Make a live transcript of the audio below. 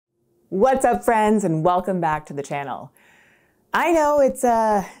What's up, friends, and welcome back to the channel. I know it's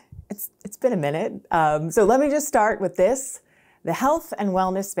been a minute, so let me just start with this. The health and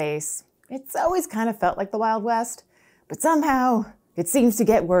wellness space, it's always kind of felt like the Wild West, but somehow it seems to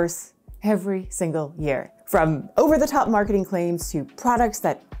get worse every single year. From over-the-top marketing claims to products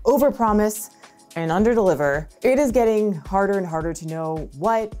that overpromise and underdeliver, it is getting harder and harder to know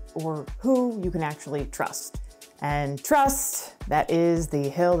what or who you can actually trust. And trust, that is the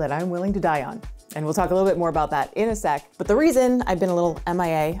hill that I'm willing to die on. And we'll talk a little bit more about that in a sec. But the reason I've been a little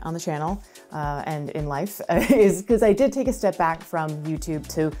MIA on the channel and in life is because I did take a step back from YouTube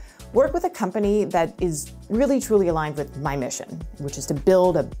to work with a company that is really truly aligned with my mission, which is to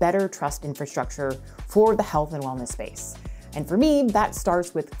build a better trust infrastructure for the health and wellness space. And for me, that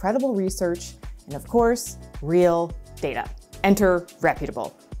starts with credible research and, of course, real data. Enter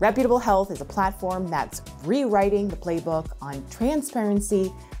Reputable. Reputable Health is a platform that's rewriting the playbook on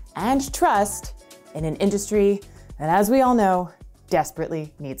transparency and trust in an industry that, as we all know,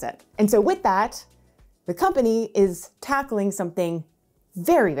 desperately needs it. And so with that, the company is tackling something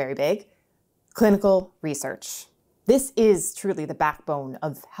very, very big: clinical research. This is truly the backbone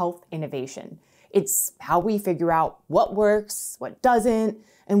of health innovation. It's how we figure out what works, what doesn't,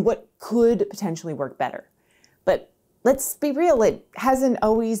 and what could potentially work better. But let's be real, it hasn't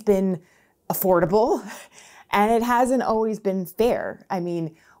always been affordable and it hasn't always been fair. I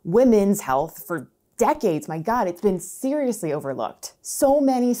mean, women's health for decades, my God, it's been seriously overlooked. So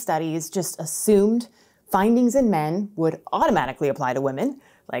many studies just assumed findings in men would automatically apply to women,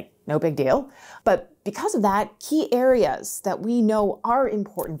 like no big deal. But because of that, key areas that we know are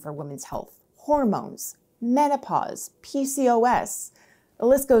important for women's health, hormones, menopause, PCOS, the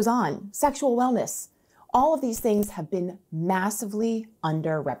list goes on, sexual wellness, all of these things have been massively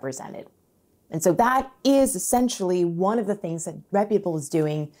underrepresented. And so that is essentially one of the things that Reputable is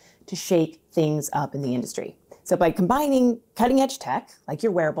doing to shake things up in the industry. So by combining cutting-edge tech, like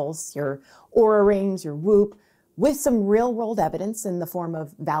your wearables, your Oura Rings, your Whoop, with some real-world evidence in the form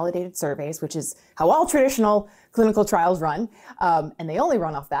of validated surveys, which is how all traditional clinical trials run, and they only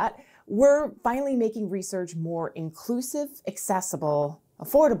run off that, we're finally making research more inclusive, accessible,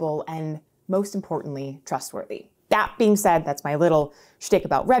 affordable, and most importantly, trustworthy. That being said, that's my little shtick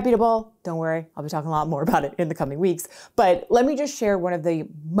about Reputable. Don't worry, I'll be talking a lot more about it in the coming weeks. But let me just share one of the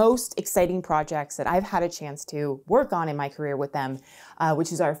most exciting projects that I've had a chance to work on in my career with them,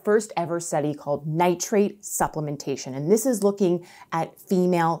 which is our first ever study called nitrate supplementation. And this is looking at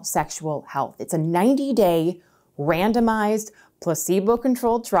female sexual health. It's a 90-day randomized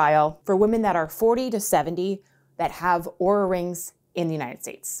placebo-controlled trial for women that are 40 to 70 that have Oura Rings in the United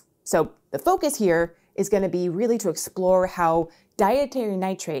States. So the focus here is going to be really to explore how dietary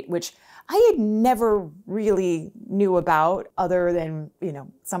nitrate, which I had never really knew about other than,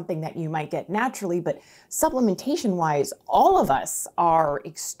 something that you might get naturally, but supplementation-wise, all of us are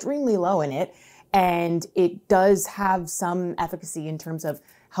extremely low in it, and it does have some efficacy in terms of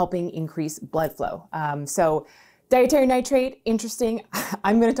helping increase blood flow. So dietary nitrate, interesting.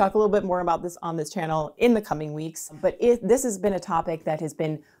 I'm going to talk a little bit more about this on this channel in the coming weeks, but this has been a topic that has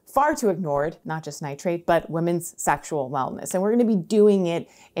been far too ignored, not just nitrate, but women's sexual wellness. And we're going to be doing it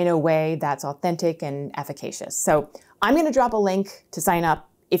in a way that's authentic and efficacious. So I'm going to drop a link to sign up.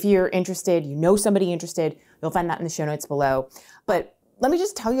 If you're interested, you know somebody interested, you'll find that in the show notes below. But let me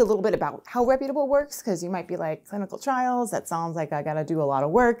just tell you a little bit about how Reputable works, because you might be like, clinical trials, that sounds like I got to do a lot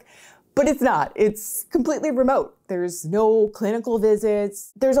of work. But it's not. It's completely remote. There's no clinical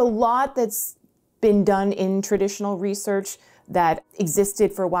visits. There's a lot that's been done in traditional research that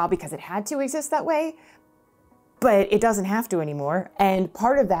existed for a while because it had to exist that way, but it doesn't have to anymore. And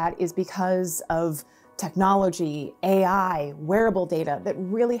part of that is because of technology, AI, wearable data that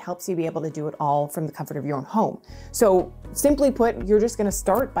really helps you be able to do it all from the comfort of your own home. So simply put, you're just going to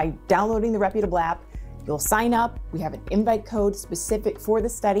start by downloading the Reputable app. You'll sign up. We have an invite code specific for the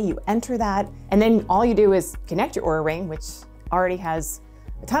study. You enter that, and then all you do is connect your Oura Ring, which already has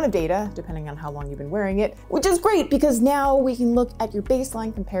a ton of data, depending on how long you've been wearing it, which is great because now we can look at your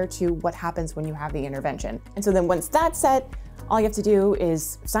baseline compared to what happens when you have the intervention. And so then once that's set, all you have to do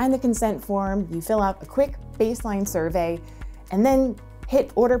is sign the consent form, you fill out a quick baseline survey, and then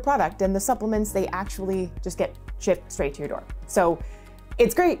hit order product, and the supplements, they actually just get shipped straight to your door. So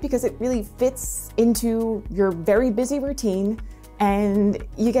it's great because it really fits into your very busy routine, and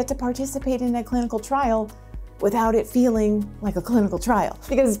you get to participate in a clinical trial without it feeling like a clinical trial.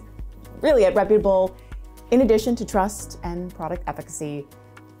 Because really at Reputable, in addition to trust and product efficacy,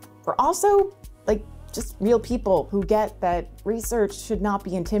 we're also just real people who get that research should not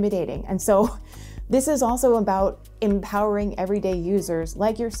be intimidating. And so This is also about empowering everyday users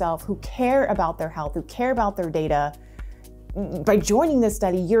like yourself who care about their health, who care about their data. By joining this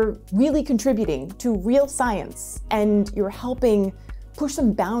study, you're really contributing to real science, and you're helping push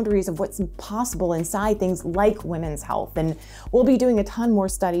some boundaries of what's possible inside things like women's health. And we'll be doing a ton more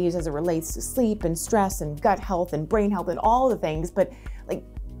studies as it relates to sleep and stress and gut health and brain health and all the things. But like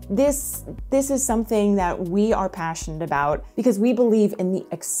this is something that we are passionate about because we believe in the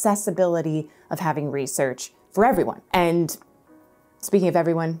accessibility of having research for everyone. And speaking of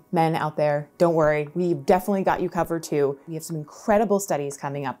everyone, men out there, don't worry, we've definitely got you covered too. We have some incredible studies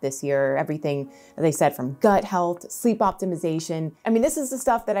coming up this year, everything, as I said, from gut health, sleep optimization. I mean, this is the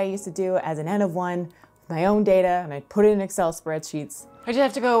stuff that I used to do as an N of 1 with my own data, and I put it in Excel spreadsheets. I just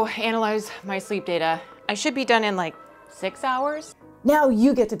have to go analyze my sleep data. I should be done in like 6 hours. Now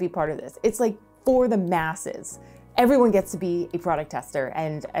you get to be part of this. It's like for the masses. Everyone gets to be a product tester,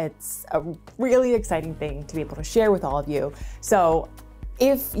 and it's a really exciting thing to be able to share with all of you. So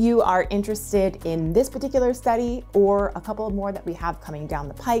if you are interested in this particular study or a couple more that we have coming down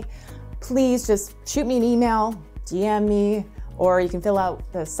the pike, please just shoot me an email, DM me, or you can fill out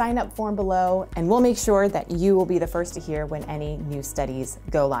the sign up form below, and we'll make sure that you will be the first to hear when any new studies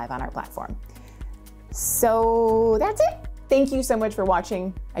go live on our platform. So that's it. Thank you so much for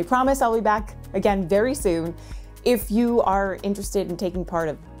watching. I promise I'll be back again very soon. If you are interested in taking part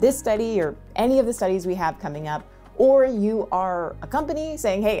of this study or any of the studies we have coming up, or you are a company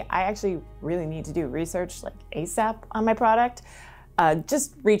saying, hey, I actually really need to do research like ASAP on my product,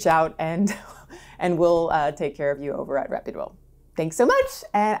 just reach out and we'll take care of you over at Reputable. Thanks so much,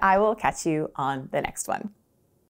 and I will catch you on the next one.